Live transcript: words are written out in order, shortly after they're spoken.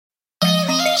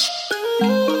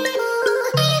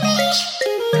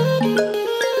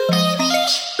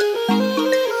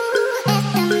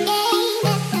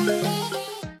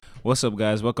What's up,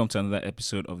 guys? Welcome to another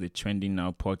episode of the Trending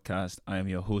Now podcast. I am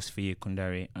your host, Feyi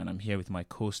Ekundare, and I'm here with my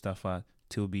co-staffer,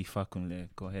 Tobi Fakunle.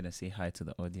 Go ahead and say hi to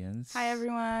the audience. Hi,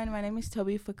 everyone. My name is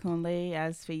Tobi Fakunle,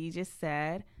 as Feyi just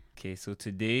said. Okay, so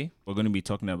today we're going to be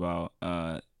talking about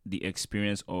the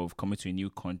experience of coming to a new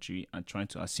country and trying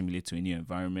to assimilate to a new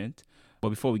environment. But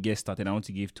before we get started, I want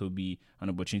to give Tobi an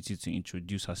opportunity to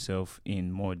introduce herself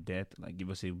in more depth, like give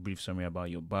us a brief summary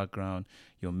about your background,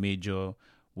 your major,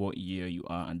 what year you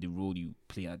are, and the role you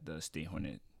play at the State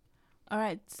Hornet. All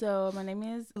right, so my name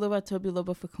is Tobi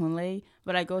Fakunle,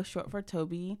 but I go short for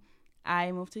Tobi.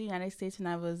 I moved to the United States when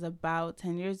I was about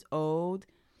 10 years old.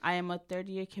 I am a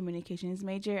third-year communications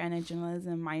major and a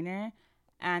journalism minor.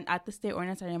 And at the State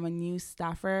Hornet, I am a news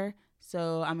staffer.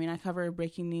 So, I cover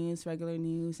breaking news, regular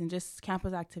news, and just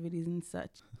campus activities and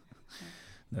such.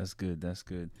 That's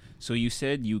good. So you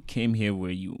said you came here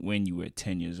when you were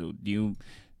 10 years old.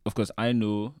 Of course, I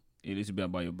know a little bit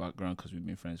about your background because we've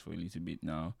been friends for a little bit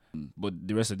now. But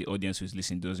the rest of the audience who's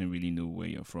listening doesn't really know where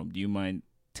you're from. Do you mind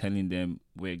telling them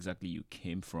where exactly you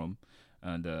came from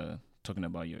and talking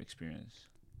about your experience?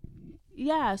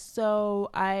 Yeah,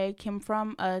 so I came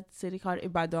from a city called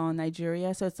Ibadan,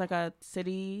 Nigeria. So it's like a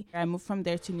city. I moved from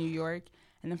there to New York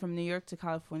and then from New York to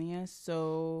California.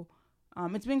 So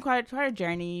it's been quite a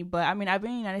journey. But I've been in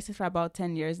the United States for about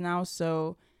 10 years now.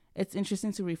 So it's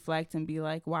interesting to reflect and be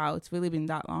like, wow, it's really been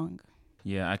that long.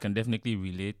 Yeah, I can definitely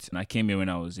relate. And I came here when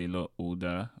I was a lot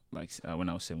older, like when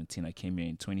I was 17. I came here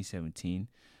in 2017.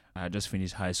 I had just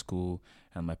finished high school,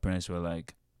 and my parents were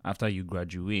like, after you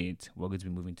graduate, we're going to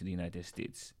be moving to the United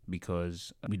States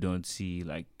because we don't see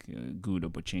good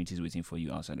opportunities waiting for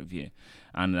you outside of here.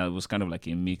 And that was kind of like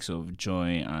a mix of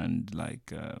joy and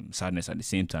sadness at the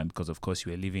same time because, of course,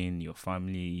 you were leaving your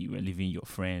family, you were leaving your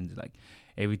friends, like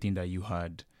everything that you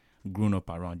had grown up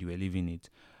around, you were living it.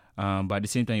 But at the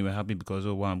same time, you were happy because,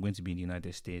 I'm going to be in the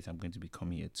United States. I'm going to be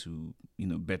coming here to,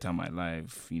 better my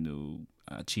life,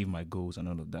 achieve my goals and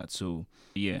all of that. So,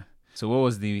 yeah. So what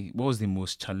was the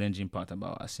most challenging part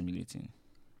about assimilating?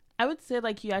 I would say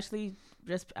you actually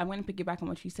I'm going to piggyback on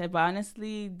what you said, but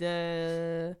honestly,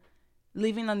 the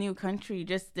leaving a new country,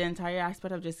 just the entire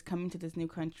aspect of just coming to this new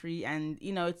country and,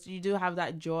 you do have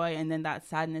that joy and then that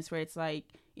sadness where it's like,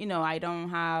 I don't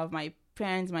have my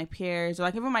friends, my peers, or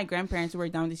even my grandparents who were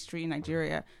down the street in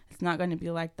Nigeria. It's not going to be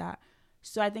like that.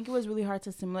 So I think it was really hard to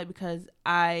assimilate because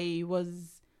I feel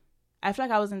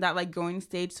like I was in that growing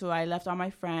stage. So I left all my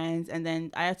friends and then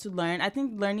I had to learn. I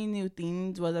think learning new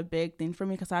things was a big thing for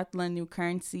me because I had to learn new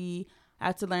currency. I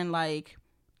had to learn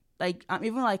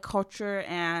even culture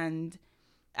and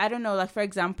I don't know, for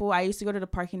example, I used to go to the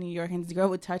park in New York and this girl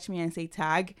would touch me and say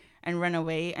tag and run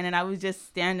away. And then I would just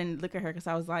stand and look at her because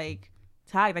I was like,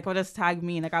 tag? What does tag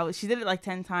mean? She did it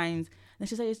 10 times.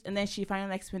 And then she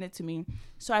finally explained it to me.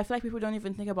 So I feel like people don't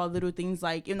even think about little things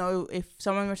if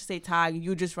someone were to say tag,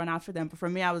 you just run after them. But for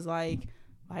me, I was like,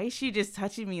 why is she just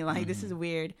touching me? This is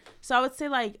weird. So I would say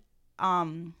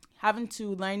having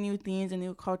to learn new things and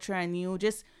new culture and new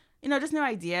just new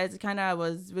ideas. It kind of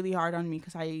was really hard on me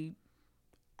because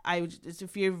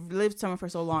if you've lived somewhere for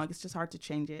so long, it's just hard to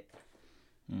change it.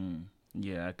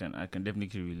 Yeah, I can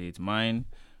definitely relate.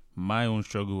 My own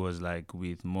struggle was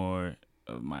with more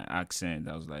of my accent.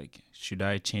 I was like, should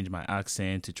I change my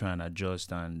accent to try and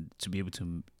adjust and to be able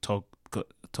to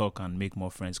talk and make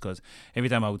more friends? Because every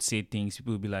time I would say things,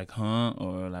 people would be like, huh?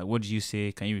 Or what did you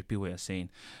say? Can you repeat what you're saying?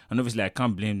 And obviously I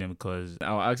can't blame them because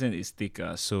our accent is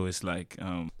thicker. So it's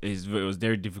it was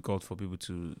very difficult for people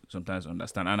to sometimes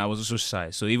understand. And I was also shy.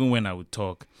 So even when I would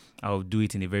talk, I would do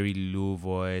it in a very low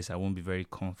voice. I won't be very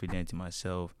confident in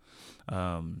myself.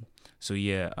 So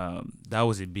that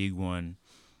was a big one.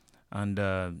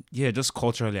 And just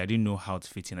culturally, I didn't know how to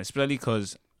fit in, especially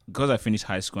because I finished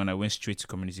high school and I went straight to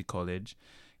community college.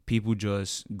 People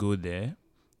just go there,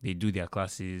 they do their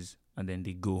classes, and then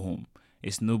they go home.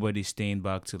 It's nobody staying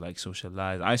back to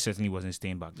socialize. I certainly wasn't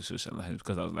staying back to socialize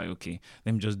because I was like, okay,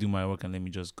 let me just do my work and let me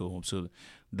just go home. So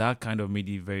that kind of made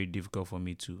it very difficult for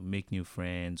me to make new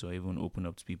friends or even open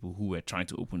up to people who were trying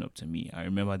to open up to me. I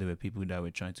remember there were people that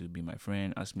were trying to be my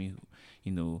friend, ask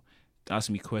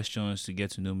me questions to get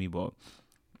to know me, but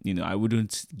I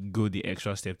wouldn't go the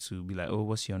extra step to be like, oh,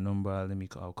 what's your number?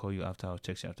 I'll call you after, I'll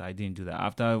text you after. I didn't do that.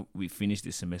 After we finished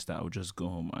the semester, I would just go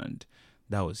home and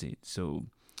that was it. So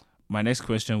my next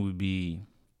question would be,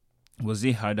 was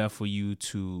it harder for you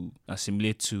to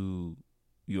assimilate to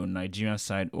your Nigerian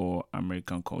side or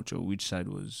American culture? Which side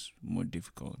was more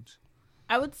difficult?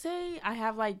 I would say I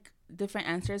have different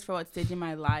answers for what stage in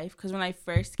my life because when I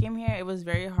first came here, it was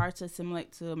very hard to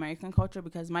assimilate to American culture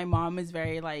because my mom is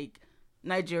very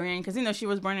Nigerian because she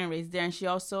was born and raised there, and she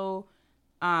also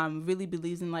really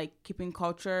believes in like keeping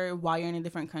culture while you're in a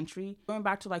different country. Going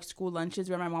back to like school lunches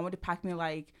where my mom would pack me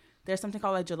like, there's something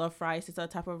called like jollof rice. It's a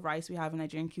type of rice we have in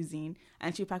Nigerian cuisine,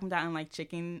 and she would pack me that and like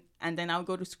chicken, and then I would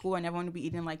go to school and everyone would be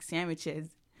eating like sandwiches.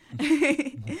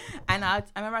 And I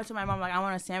remember I told my mom like I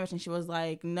want a sandwich, and she was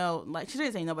like no, like she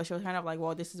didn't say no, but she was kind of like,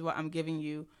 well, this is what I'm giving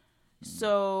you.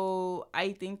 So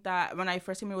I think that when I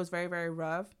first came here, it was very, very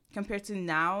rough compared to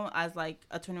now as like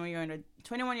a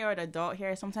 21-year-old adult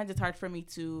here. Sometimes it's hard for me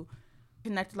to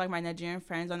connect with like my Nigerian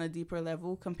friends on a deeper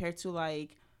level compared to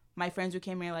like my friends who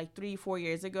came here like 3-4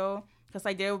 years ago, because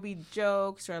like there will be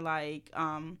jokes or like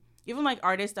even like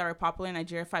artists that were popular in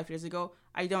Nigeria 5 years ago,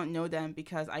 I don't know them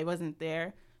because I wasn't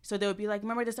there. So they would be like,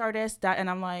 remember this artist that, and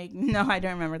I'm like, no, I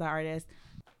don't remember that artist.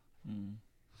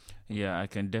 Yeah, I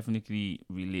can definitely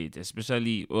relate,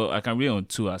 especially, well, I can relate on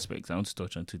two aspects. I want to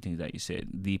touch on two things that you said.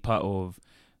 The part of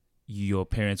your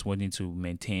parents wanting to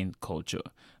maintain culture.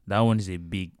 That one is a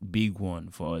big, big one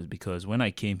for us, because when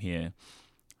I came here,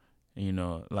 you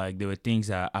know, like there were things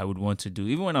that I would want to do.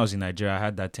 Even when I was in Nigeria, I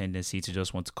had that tendency to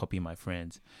just want to copy my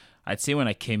friends. I'd say when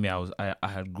I came here, I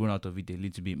had grown out of it a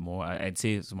little bit more. I'd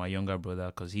say it's my younger brother,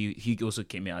 because he also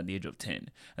came here at the age of 10.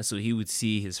 And so he would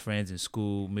see his friends in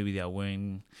school. Maybe they're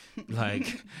wearing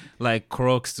like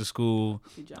Crocs to school,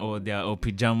 or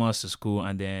pajamas to school.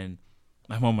 And then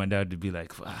my mom and dad would be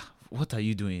like, what are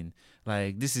you doing?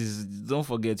 Like, don't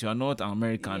forget, you are not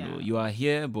American. Yeah. You are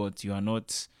here, but you're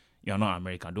not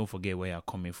American. Don't forget where you're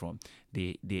coming from.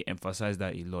 They emphasize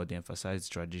that a lot. They emphasize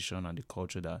tradition and the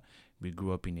culture that we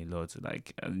grew up in a lot.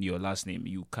 Like your last name,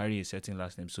 you carry a certain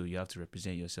last name, so you have to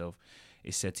represent yourself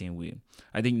a certain way.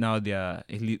 I think now they are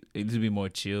a little bit more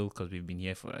chill, because we've been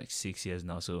here for like 6 years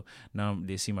now. So now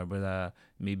they see my brother,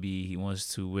 maybe he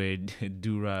wants to wear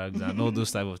do-rags and all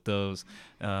those type of stuff.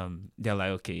 They're like,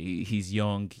 okay, he's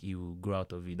young, he will grow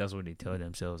out of it. That's what they tell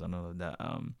themselves and all of that.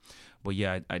 But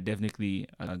yeah, I definitely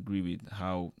agree with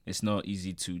how it's not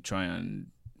easy to try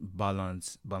and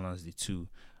balance the two.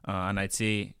 And I'd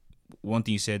say one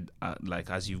thing you said, like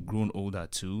as you've grown older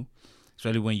too,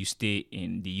 especially when you stay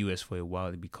in the US for a while,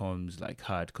 it becomes like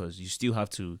hard, because you have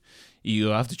to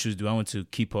choose, do I want to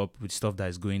keep up with stuff that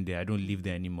is going there? I don't live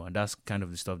there anymore. And that's kind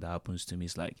of the stuff that happens to me.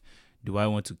 It's like, do I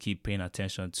want to keep paying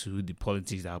attention to the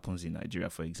politics that happens in Nigeria,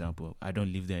 for example? I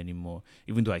don't live there anymore.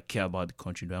 Even though I care about the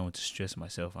country, do I want to stress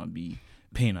myself and be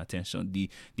paying attention? The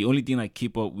only thing I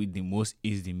keep up with the most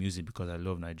is the music, because I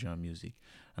love Nigerian music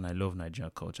and I love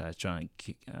Nigerian culture. I try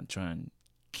and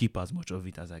keep as much of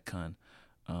it as I can.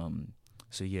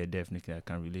 So yeah, definitely I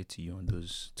can relate to you on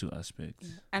those two aspects.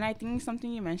 And I think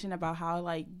something you mentioned about how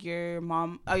like your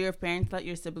mom or your parents let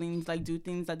your siblings like do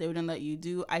things that they wouldn't let you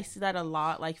do. I see that a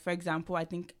lot. Like for example, I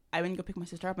think I went to go pick my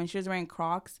sister up and she was wearing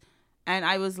Crocs, and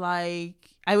I was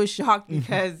shocked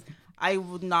because my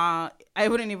mom would not,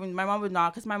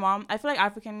 because my mom, I feel like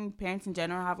African parents in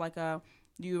general have like the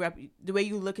way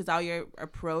you look is how you're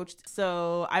approached.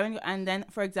 So I went, and then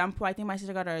for example, I think my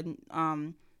sister got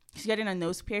she's getting a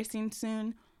nose piercing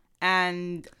soon,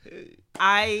 and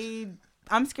I'm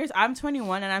scared. I'm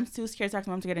 21 and I'm still scared to ask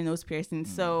my mom to get a nose piercing.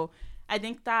 So I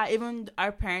think that even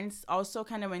our parents also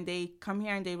kind of, when they come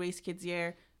here and they raise kids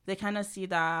here, they kind of see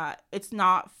that it's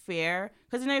not fair,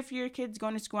 because if your kid's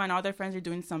going to school and all their friends are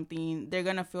doing something, they're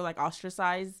gonna feel like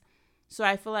ostracized. So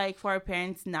I feel like for our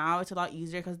parents now, it's a lot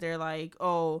easier, because they're like,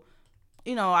 oh,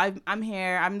 I'm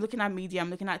here, I'm looking at media, I'm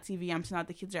looking at TV, I'm seeing how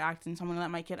the kids are acting, so I'm going to let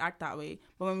my kid act that way.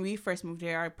 But when we first moved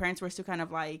here, our parents were still kind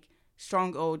of like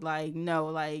strong-willed, like, no,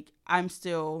 like,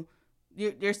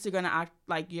 you're still going to act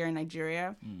like you're in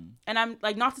Nigeria. And I'm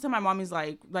like, not to say my mom is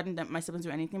like letting my siblings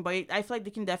do anything, but I feel like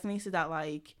they can definitely see that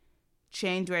like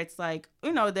change where it's like,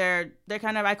 they're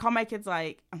kind of, I call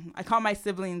my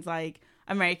siblings like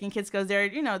American kids, because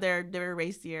they're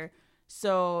raised here.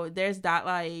 So there's that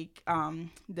like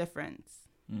difference.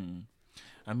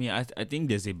 I mean, I think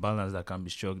there's a balance that can be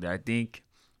struck. I think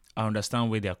I understand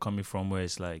where they're coming from, where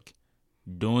it's like,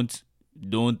 don't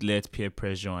let peer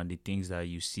pressure and the things that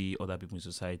you see other people in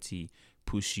society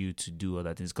push you to do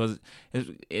other things. Because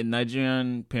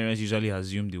Nigerian parents usually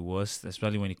assume the worst,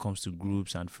 especially when it comes to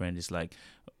groups and friends. It's like,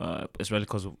 especially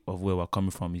because of where we're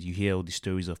coming from, is you hear all the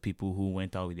stories of people who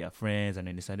went out with their friends and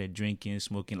then they started drinking,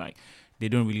 smoking. Like, they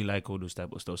don't really like all those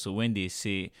type of stuff. So when they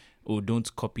say, oh,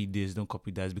 don't copy this, don't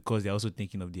copy that, it's because they're also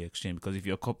thinking of the extreme. Because if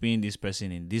you're copying this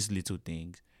person in these little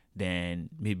things, then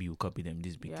maybe you copy them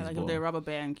this big. Yeah, like if they rob a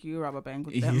bank, you rob a bank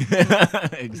with them.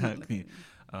 Exactly.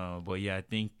 But yeah, I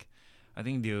think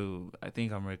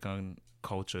American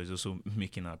culture is also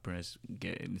making our parents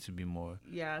get a little bit more.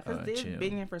 Yeah, because they've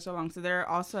been here for so long, so they're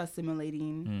also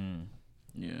assimilating.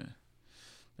 Yeah.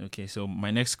 Okay, so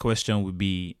my next question would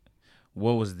be,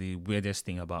 what was the weirdest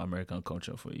thing about American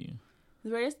culture for you? The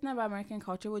weirdest thing about American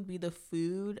culture would be the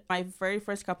food. My very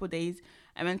first couple of days,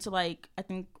 I went to like I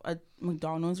think a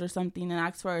McDonald's or something and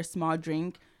asked for a small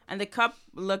drink, and the cup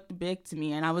looked big to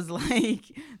me, and I was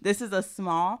like, "This is a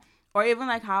small." Or even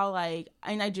like how like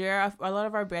in Nigeria, a lot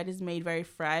of our bread is made very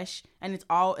fresh, and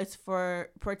it's for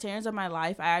 10 years of my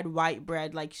life. I had white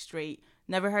bread like straight.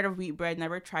 Never heard of wheat bread.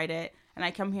 Never tried it. And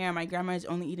I come here, and my grandma is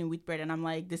only eating wheat bread, and I'm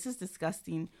like, this is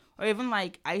disgusting. Or even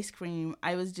like ice cream,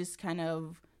 I was just kind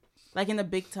of like in the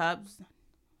big tubs.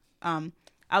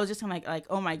 I was just kind of like,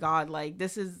 oh my god, like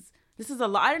this is a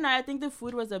lot. I don't know. I think the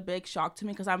food was a big shock to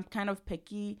me because I'm kind of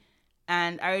picky,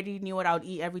 and I already knew what I would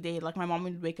eat every day. Like my mom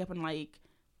would wake up and like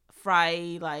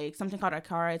fry like something called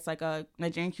akara. It's like a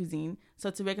Nigerian cuisine.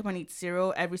 So to wake up and eat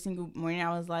cereal every single morning,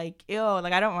 I was like, ew,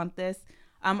 like I don't want this.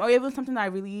 Or even something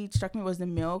that really struck me was the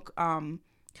milk.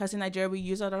 Because in Nigeria we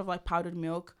use a lot of like powdered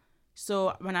milk.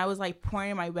 So when I was like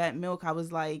pouring my wet milk, I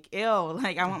was like, ew,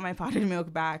 like I want my powdered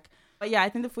milk back. But yeah, I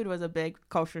think the food was a big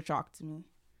culture shock to me.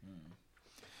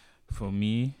 For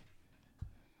me,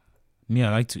 I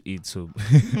like to eat, so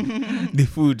the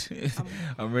food,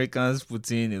 Americans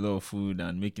putting a lot of food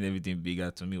and making everything bigger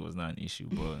to me was not an issue.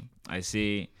 But I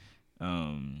say,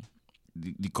 the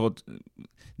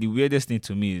weirdest thing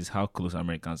to me is how close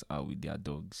Americans are with their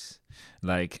dogs.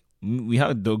 Like we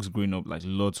had dogs growing up, like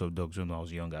lots of dogs when I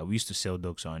was younger. We used to sell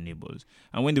dogs to our neighbors,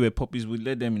 and when they were puppies, we'd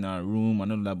let them in our room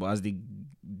and all that. But as they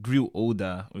grew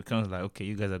older, we kind of like, okay,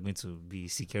 you guys are going to be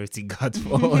security guards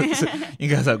for us. You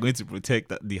guys are going to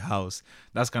protect the house.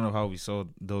 That's kind of how we saw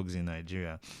dogs in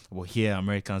Nigeria. But here,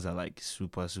 Americans are like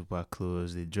super, super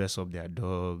close. They dress up their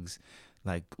dogs,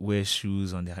 like wear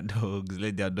shoes on their dogs,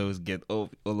 let their dogs get all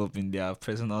up in their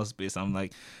personal space. I'm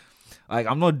like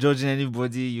I'm not judging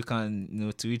anybody. You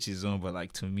can, to each his own. But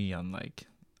like to me, I'm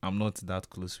not that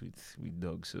close with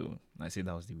dogs. So I say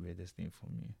that was the weirdest thing for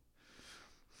me.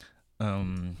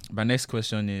 My next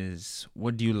question is,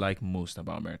 what do you like most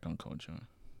about American culture?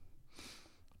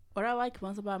 What I like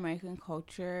most about American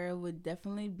culture would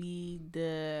definitely be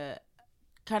the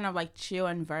kind of like chill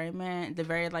environment, the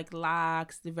very like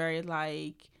lax, the very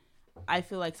like, I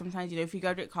feel like sometimes, if you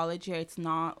graduate college here, it's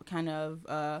not kind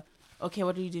of, okay,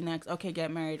 what do you do next? Okay,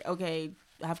 get married. Okay,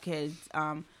 have kids.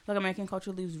 Like American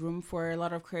culture leaves room for a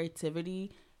lot of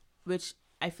creativity, which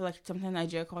I feel like sometimes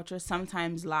Nigeria culture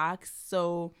sometimes lacks.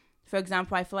 So, for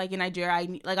example, I feel like in Nigeria, I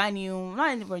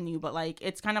never knew, but like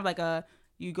it's kind of like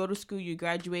you go to school, you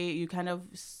graduate, you kind of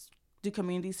do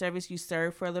community service, you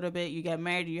serve for a little bit, you get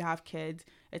married, you have kids.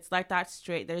 It's like that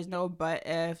straight. There's no but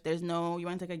if. There's no you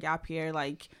want to take a gap here,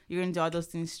 like you're gonna do all those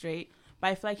things straight. But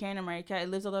I feel like here in America, it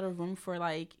leaves a lot of room for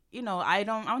like, I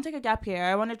want to take a gap here.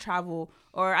 I want to travel,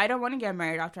 or I don't want to get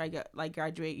married after I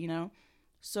graduate,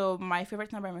 So my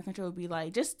favorite thing about American culture would be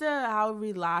like just how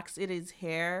relaxed it is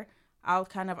here.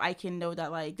 I can know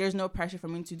that like there's no pressure for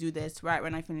me to do this right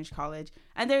when I finish college.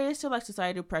 And there is still like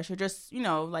societal pressure, just,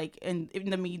 like in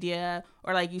the media,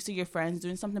 or like you see your friends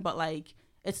doing something, but like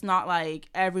it's not like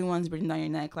everyone's breathing down your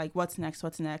neck. Like what's next?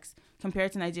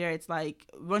 Compared to Nigeria, it's like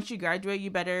once you graduate,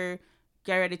 you better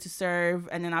get ready to serve,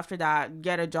 and then after that,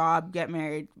 get a job, get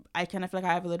married. I kind of feel like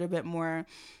I have a little bit more,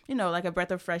 like a breath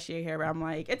of fresh air here, where I'm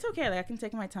like, it's okay, like I can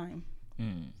take my time.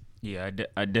 Yeah,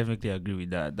 I definitely agree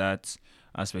with that. That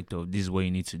aspect of this is what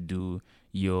you need to do.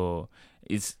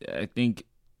 I think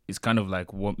it's kind of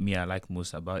like what I like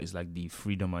most about is like the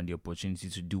freedom and the opportunity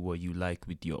to do what you like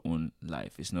with your own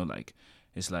life. It's not like,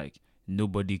 it's like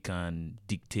nobody can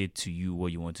dictate to you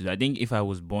what you want to do. I think if I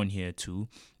was born here too,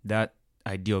 that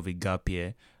idea of a gap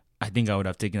year, I think I would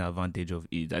have taken advantage of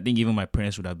it. I think even my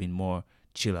parents would have been more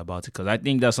chill about it, because I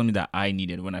think that's something that I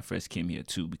needed when I first came here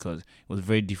too, because it was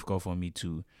very difficult for me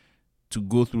to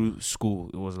go through school.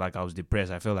 It was like I was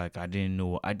depressed. I felt like I didn't know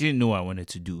what I wanted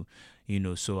to do,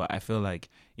 so I felt like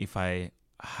if I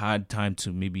had time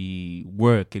to maybe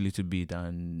work a little bit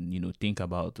and think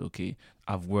about, okay,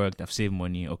 I've worked, I've saved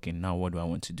money, okay, now what do I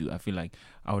want to do? I feel like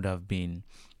I would have been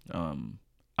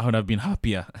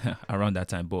happier around that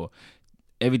time. But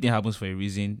everything happens for a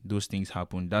reason. Those things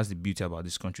happen. That's the beauty about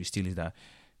this country still, is that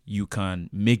you can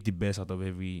make the best out of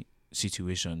every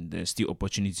situation. There's still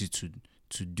opportunity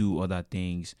to do other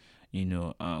things.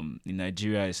 In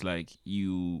Nigeria, it's like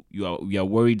we are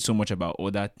worried so much about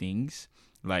other things,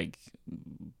 like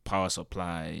power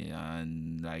supply,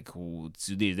 and like,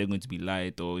 today is there going to be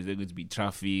light, or is there going to be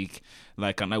traffic?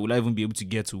 Like, will I even be able to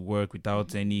get to work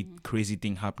without any crazy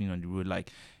thing happening on the road?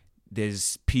 Like,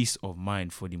 there's peace of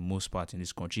mind for the most part in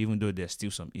this country, even though there's still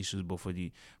some issues. But for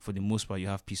the most part, you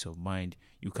have peace of mind.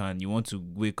 You want to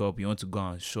wake up, you want to go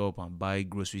and shop and buy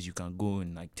groceries, you can go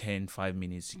in like 5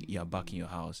 minutes, you're back in your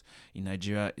house. In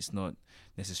Nigeria, it's not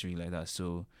necessarily like that.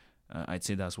 So I'd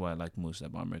say that's what I like most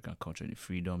about American culture: the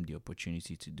freedom, the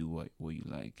opportunity to do what you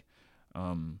like.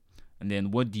 And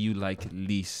then, what do you like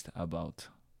least about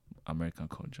American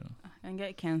culture? And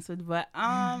get canceled, but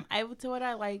I would say what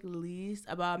I like least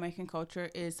about American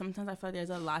culture is sometimes I feel like there's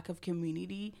a lack of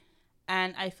community,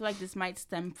 and I feel like this might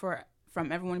stem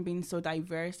from everyone being so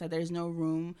diverse that there's no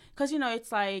room. Because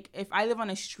it's like if I live on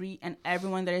a street and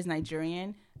everyone there is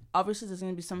Nigerian, obviously there's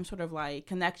going to be some sort of like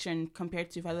connection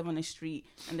compared to if I live on a street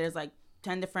and there's like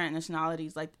 10 different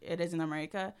nationalities like it is in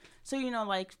America. So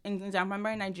like in example, I remember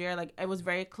in Nigeria, like it was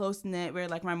very close knit where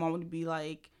like my mom would be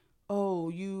like, oh,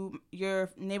 your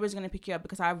neighbor's gonna pick you up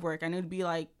because I have work, and it'd be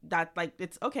like that, like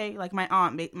it's okay, like my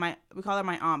aunt, we call her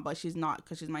my aunt, but she's not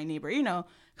because she's my neighbor,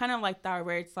 kind of like that,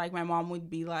 where it's like my mom would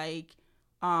be like,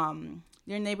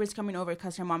 your neighbor's coming over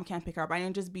because her mom can't pick her up. I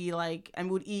didn't just be like, and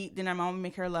we would eat, then my mom would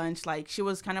make her lunch. Like she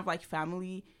was kind of like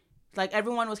family, like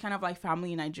everyone was kind of like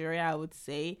family in Nigeria, I would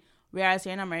say. Whereas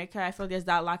here in America, I feel like there's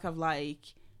that lack of like,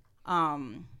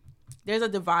 there's a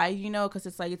divide, because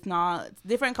it's like it's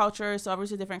different cultures. So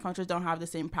obviously different cultures don't have the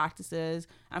same practices.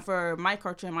 And for my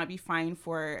culture, it might be fine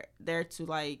for there to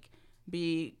like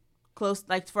be close,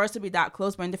 like for us to be that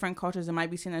close, but in different cultures, it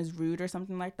might be seen as rude or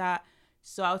something like that.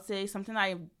 So I would say something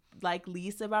I like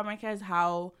least about America is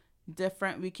how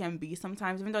different we can be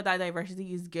sometimes, even though that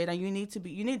diversity is good and you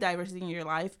need diversity in your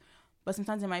life. But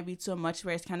sometimes it might be too much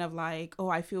where it's kind of like, oh,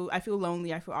 I feel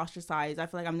lonely. I feel ostracized. I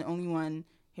feel like I'm the only one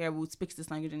here who speaks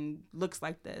this language and looks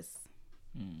like this.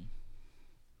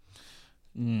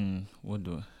 What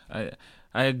do I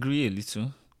agree a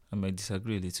little. I might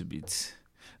disagree a little bit.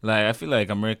 Like I feel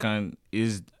like American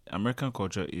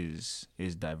culture is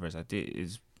diverse. I think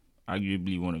it's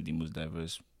arguably one of the most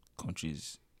diverse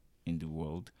countries in the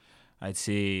world. I'd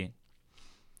say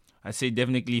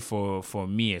definitely for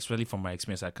me, especially from my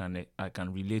experience, I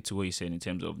can relate to what you said in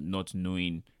terms of not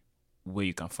knowing where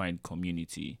you can find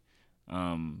community.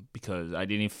 Because I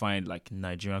didn't find like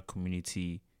Nigerian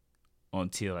community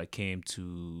until I came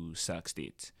to Sac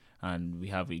State, and we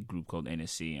have a group called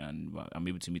NSA, and I'm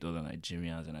able to meet other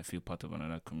Nigerians, and I feel part of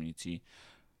another community.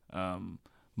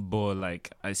 But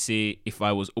like I say, if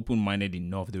I was open-minded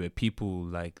enough, there were people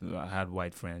like I had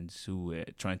white friends who were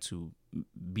trying to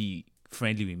be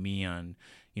friendly with me and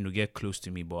get close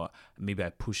to me, but maybe I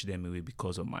pushed them away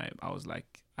because of I was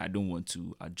like, I don't want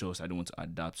to adjust, I don't want to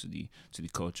adapt to the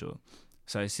culture.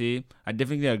 So I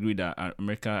definitely agree that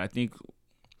America, I think,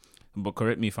 but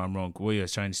correct me if I'm wrong, what you're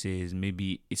trying to say is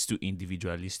maybe it's too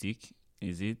individualistic,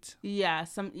 is it? Yeah,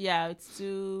 it's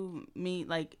too me,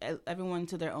 like everyone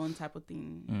to their own type of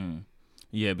thing.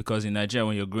 Yeah, because in Nigeria,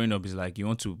 when you're growing up, it's like you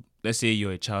want to, let's say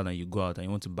you're a child and you go out and you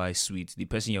want to buy sweets. The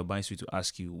person you're buying sweets to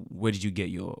ask you, where did you get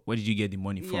the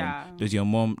money from? Yeah. Does your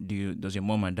mom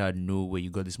and dad know where you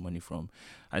got this money from?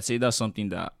 I'd say that's something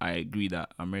that I agree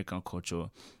that American culture,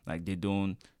 like they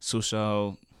don't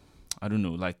social, I don't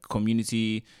know, like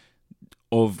community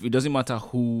of, it doesn't matter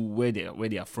where they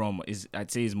are from.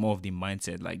 I'd say it's more of the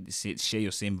mindset, like share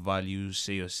your same values,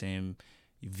 share your same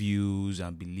views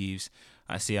and beliefs.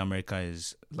 I say America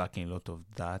is lacking a lot of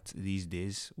that these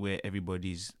days, where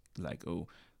everybody's like, oh,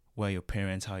 where are your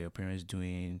parents? How are your parents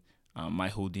doing? Am I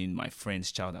holding my friend's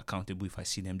child accountable if I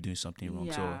see them doing something wrong?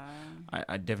 Yeah. So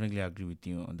I definitely agree with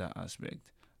you on that aspect.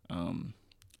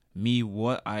 Me,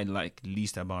 what I like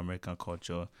least about American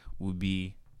culture would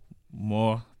be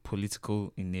more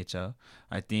political in nature.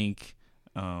 I think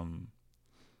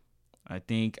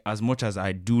as much as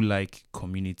I do like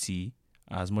community,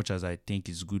 as much as I think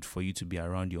it's good for you to be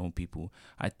around your own people,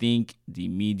 I think the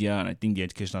media and I think the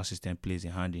educational system plays a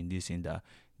hand in this, in that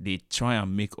they try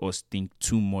and make us think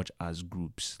too much as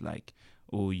groups. Like,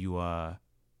 oh, I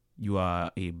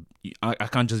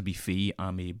can't just be Feyi,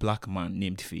 I'm a black man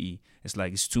named Feyi. It's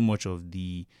like it's too much of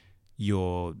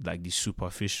your like the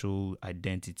superficial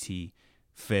identity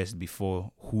first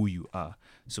before who you are.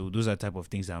 So those are the type of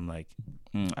things that I'm like,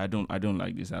 I don't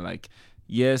like this. I like,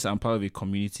 yes, I'm part of a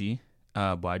community,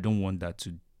 but I don't want that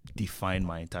to define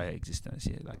my entire existence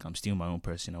here. Like, I'm still my own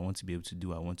person. I want to be able to do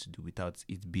what I want to do without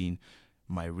it being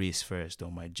my race first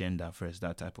or my gender first,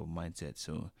 that type of mindset.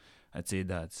 So I'd say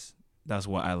that's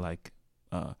what I like.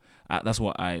 That's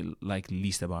what I like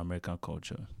least about American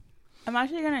culture. I'm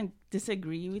actually going to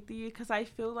disagree with you, because I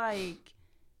feel like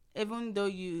even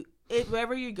though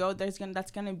wherever you go, that's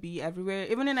gonna be everywhere.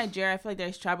 Even in Nigeria, I feel like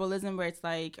there's tribalism where it's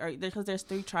like, because there's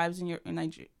 3 tribes in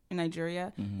in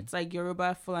Nigeria. Mm-hmm. It's like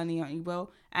Yoruba, Fulani, or Igbo.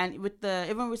 And with the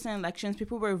even recent elections,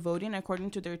 people were voting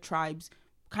according to their tribes.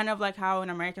 Kind of like how in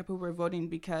America people were voting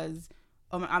because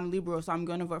I'm liberal, so I'm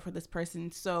going to vote for this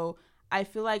person. So I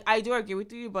feel like I do agree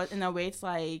with you, but in a way, it's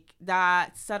like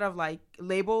that set of like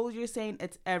labels you're saying,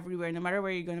 it's everywhere. No matter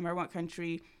where you go, no matter what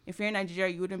country. If you're in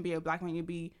Nigeria, you wouldn't be a black man, you'd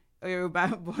be a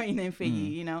Yoruba boy named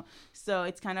Feyi, you know? So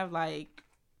it's kind of like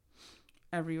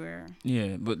everywhere.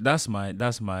 Yeah, but that's my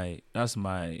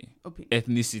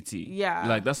ethnicity. Yeah.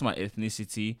 Like that's my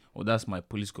ethnicity or that's my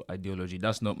political ideology.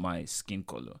 That's not my skin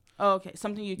color. Oh, okay.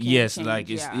 Something you can Yes, change. like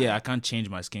it's yeah, I can't change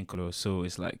my skin color, so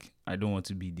it's like I don't want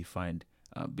to be defined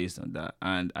based on that,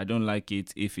 and I don't like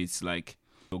it if it's like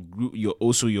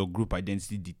your group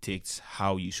identity dictates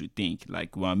how you should think.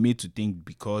 Like we're made to think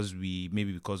because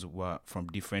we're from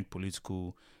different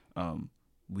political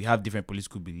we have different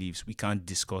political beliefs. We can't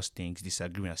discuss things,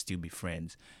 disagree, and still be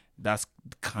friends. That's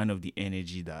kind of the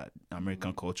energy that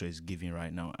American culture is giving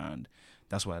right now, and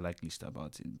that's what I like least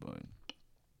about it. But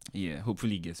yeah,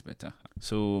 hopefully it gets better.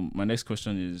 So my next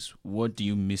question is, what do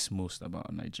you miss most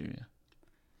about Nigeria?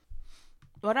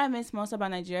 What I miss most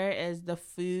about Nigeria is the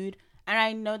food. And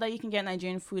I know that you can get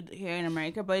Nigerian food here in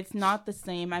America, but it's not the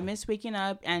same. I miss waking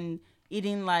up and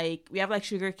eating, like, we have like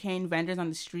sugar cane vendors on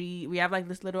the street. We have like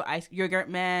this little yogurt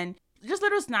man, just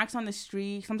little snacks on the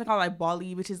street. Something called like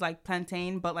boli, which is like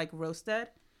plantain but like roasted.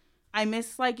 I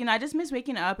miss I just miss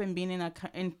waking up and being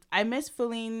I miss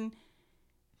feeling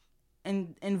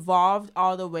involved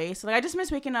all the way. So like I just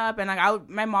miss waking up, and like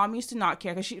my mom used to not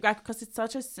care because it's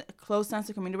such a close sense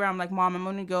of community where I'm like, Mom, I'm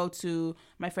gonna go to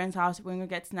my friend's house, we're gonna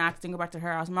get snacks, then go back to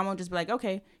her house. Mom will just be like,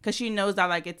 okay, because she knows that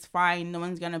like it's fine, no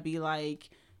one's gonna be like,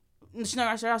 she's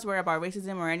not gonna worry about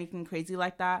racism or anything crazy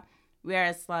like that.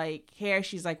 Whereas like here,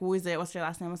 she's like, who is it, what's their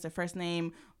last name, what's their first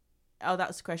name, all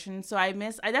that question. So I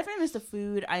definitely miss the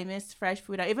food. I miss fresh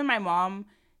food. Even my mom,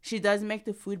 she does make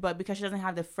the food, but because she doesn't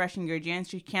have the fresh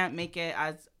ingredients, she can't make it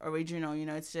as original. You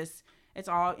know, it's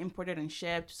all imported and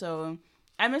shipped. So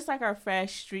I miss like our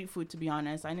fresh street food, to be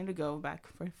honest. I need to go back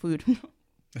for food.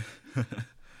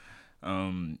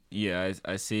 Yeah,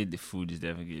 I say the food is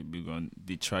definitely a big one.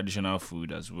 The traditional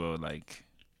food as well. Like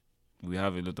we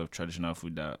have a lot of traditional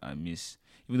food that I miss,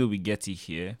 even though we get it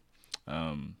here.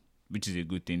 Which is a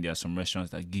good thing. There are some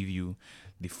restaurants that give you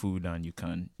the food and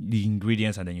the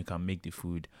ingredients, and then you can make the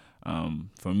food.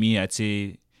 For me, I'd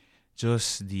say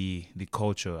just the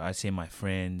culture. I'd say my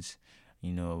friends,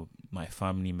 my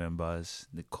family members,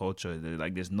 the culture.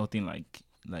 There's nothing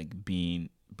like being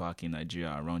back in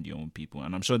Nigeria around your own people,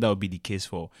 and I'm sure that would be the case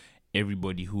for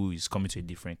everybody who is coming to a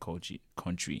different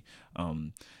country.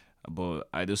 But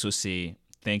I'd also say,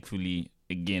 thankfully,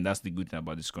 again, that's the good thing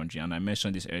about this country. And I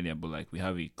mentioned this earlier, but like we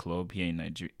have a club here in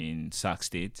Nigeria, in Sac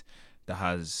State, that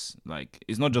has like,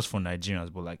 it's not just for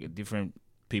Nigerians, but like different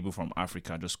people from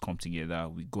Africa just come together.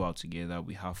 We go out together,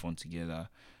 we have fun together,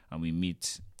 and we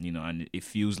meet, and it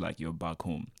feels like you're back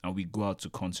home. And we go out to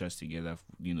concerts together,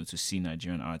 to see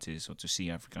Nigerian artists or to see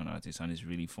African artists, and it's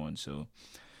really fun. So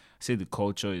I say the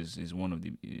culture is one of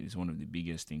the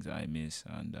biggest things that I miss.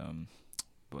 And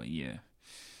but yeah.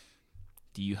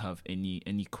 Do you have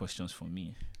any questions for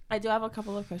me? I do have a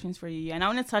couple of questions for you, and I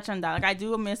want to touch on that. Like, I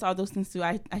do miss all those things too.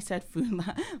 I said food,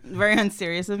 very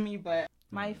unserious of me, but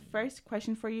my first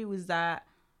question for you was that,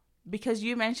 because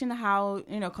you mentioned how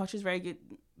culture is very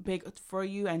big for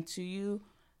you and to you,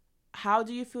 how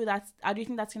do you think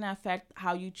that's gonna affect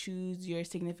how you choose your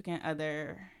significant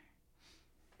other?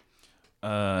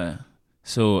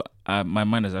 So my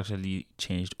mind has actually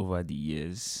changed over the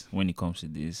years when it comes to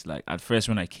this. Like at first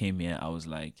when I came here, I was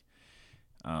like,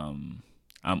 I'm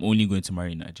only going to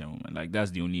marry a Nigerian woman. Like that's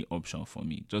the only option for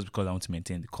me, just because I want to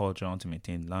maintain the culture, I want to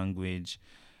maintain language,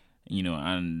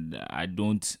 and I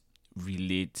don't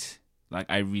relate. Like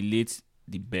I relate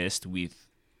the best with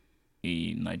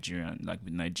a Nigerian, like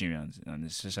with Nigerians, and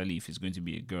especially if it's going to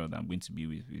be a girl that I'm going to be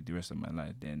with the rest of my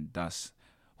life, then that's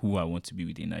who I want to be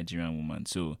with, a Nigerian woman.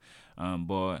 So,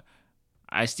 but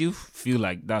I still feel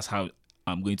like that's how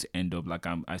I'm going to end up. Like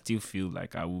I still feel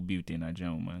like I will be with a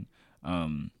Nigerian woman.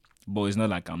 But it's not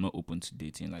like I'm not open to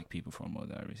dating like people from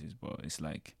other races. But it's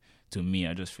like, to me,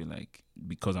 I just feel like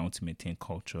because I want to maintain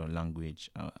culture, language,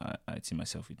 I see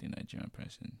myself with a Nigerian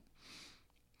person.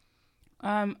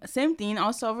 Same thing.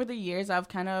 Also, over the years, I've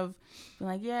kind of been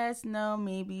like, yes, no,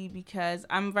 maybe, because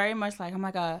I'm very much like, I'm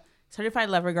like a certified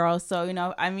lover girl. So,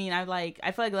 I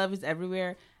feel like love is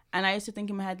everywhere. And I used to think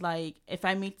in my head, like, if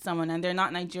I meet someone and they're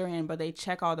not Nigerian, but they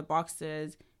check all the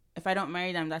boxes, if I don't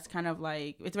marry them, that's kind of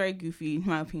like, it's very goofy in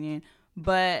my opinion.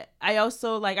 But I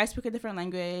also, like, I speak a different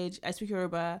language. I speak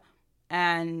Yoruba,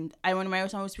 and I want to marry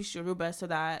someone who speaks Yoruba so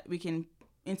that we can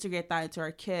integrate that into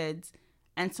our kids,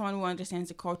 and someone who understands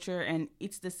the culture and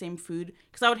eats the same food.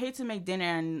 Because I would hate to make dinner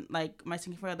and like my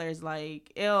significant other is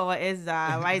like, ew, what is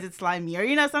that? Why is it slimy? Or,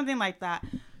 you know, something like that.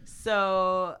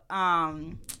 So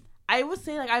I would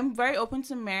say like I'm very open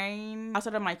to marrying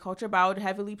outside of my culture, but I would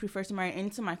heavily prefer to marry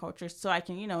into my culture so I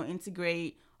can, you know,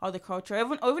 integrate all the culture.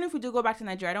 Even if we do go back to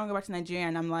Nigeria, I don't go back to Nigeria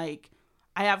and I'm like,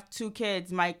 I have 2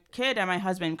 kids, my kid and my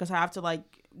husband, because I have to like,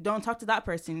 don't talk to that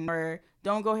person or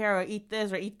don't go here or eat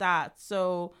this or eat that.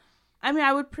 So, I mean,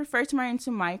 I would prefer to marry into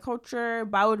my culture,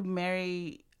 but I would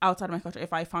marry outside of my culture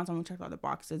if I found someone who checked all the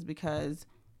boxes, because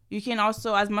you can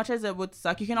also, as much as it would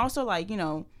suck, you can also like, you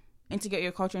know, integrate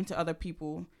your culture into other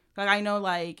people. Like, I know,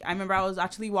 like, I remember I was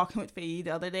actually walking with Feyi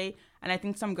the other day, and I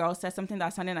think some girl said something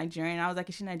that sounded Nigerian. I was like,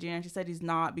 is she Nigerian? She said he's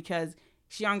not, because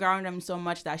she hung around him so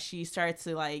much that she started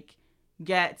to, like,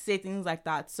 say things like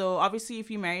that. So, obviously, if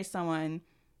you marry someone,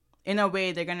 in a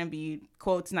way, they're going to be,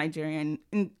 quotes, Nigerian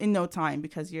in no time,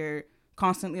 because you're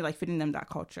constantly, like, fitting them that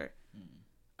culture.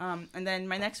 And then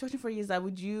my next question for you is that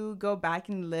would you go back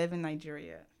and live in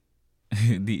Nigeria?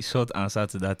 The short answer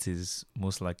to that is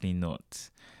most likely not.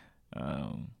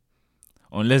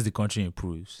 Unless the country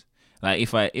improves. Like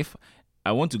if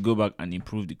I want to go back and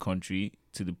improve the country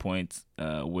to the point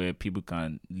where people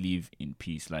can live in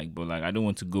peace. Like, but like I don't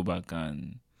want to go back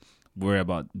and worry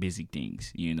about basic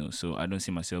things, you know. So I don't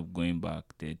see myself going back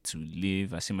there to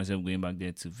live. I see myself going back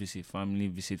there to visit family,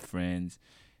 visit friends,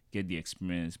 get the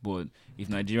experience. But if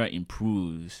Nigeria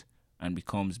improves and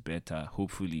becomes better,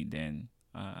 hopefully, then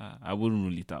I wouldn't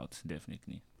rule it out,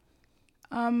 definitely.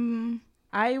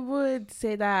 I would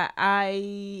say that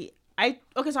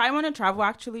okay, so I want to travel.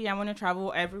 Actually, I want to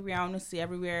travel everywhere. I want to see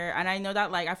everywhere, and I know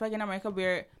that like I feel like in America,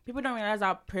 where people don't realize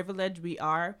how privileged we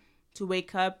are to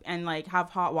wake up and like have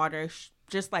hot water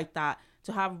just like that,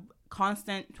 to have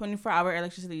constant 24-hour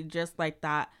electricity just like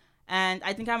that. And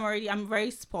I think I'm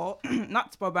very spoiled,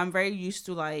 not spoiled, but I'm very used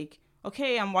to like,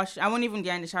 okay, I won't even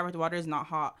get in the shower if the water is not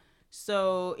hot.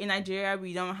 So in Nigeria,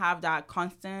 we don't have that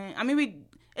constant. I mean,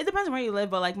 it depends on where you live,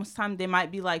 but like most of the time, they might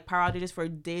be like power outages for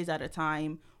days at a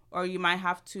time, or you might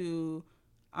have to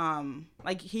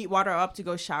like heat water up to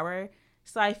go shower.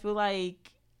 So I feel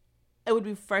like it would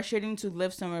be frustrating to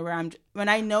live somewhere where when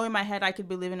I know in my head I could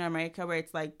be living in America where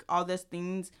it's like all these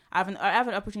things. I have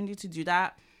an opportunity to do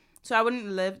that. So I wouldn't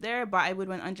live there, but I would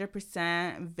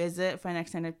 100% visit for an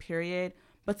extended period.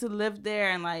 But to live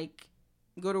there and like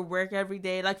go to work every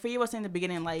day, like Feyi was saying in the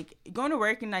beginning, like going to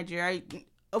work in Nigeria,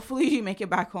 hopefully you make it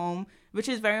back home, which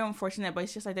is very unfortunate, but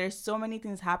it's just like there's so many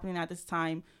things happening at this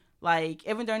time. Like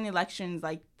even during the elections,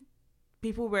 like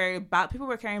people were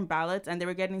carrying ballots and they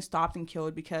were getting stopped and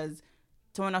killed because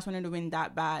someone else wanted to win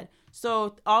that bad.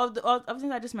 So all of the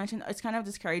things I just mentioned, it's kind of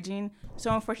discouraging.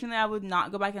 So unfortunately, I would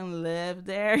not go back and live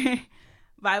there,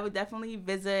 but I would definitely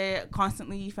visit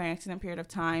constantly for an extended period of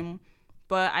time.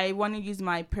 But I want to use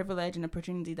my privilege and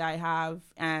opportunity that I have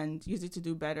and use it to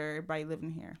do better by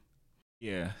living here.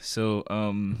 Yeah, so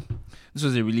this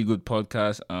was a really good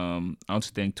podcast. I want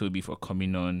to thank Tobi for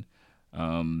coming on.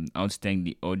 I want to thank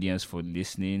the audience for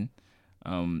listening.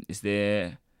 Is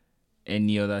there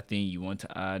any other thing you want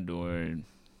to add or?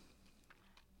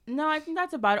 No, I think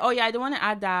that's about it. Oh yeah, I don't want to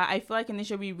add that I feel like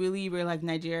initially we really were like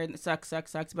Nigeria sucks,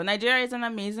 but Nigeria is an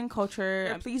amazing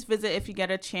culture. Please visit if you get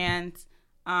a chance.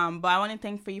 But I want to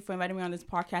thank Feyi for inviting me on this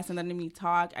podcast and letting me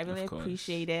talk. I really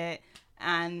appreciate it.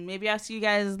 And maybe I'll see you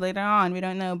guys later on. We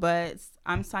don't know, but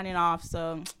I'm signing off.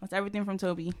 So that's everything from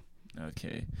Tobi.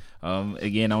 Okay.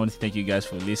 Again, I want to thank you guys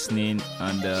for listening.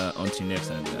 And until next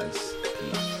time, guys.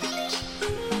 Peace.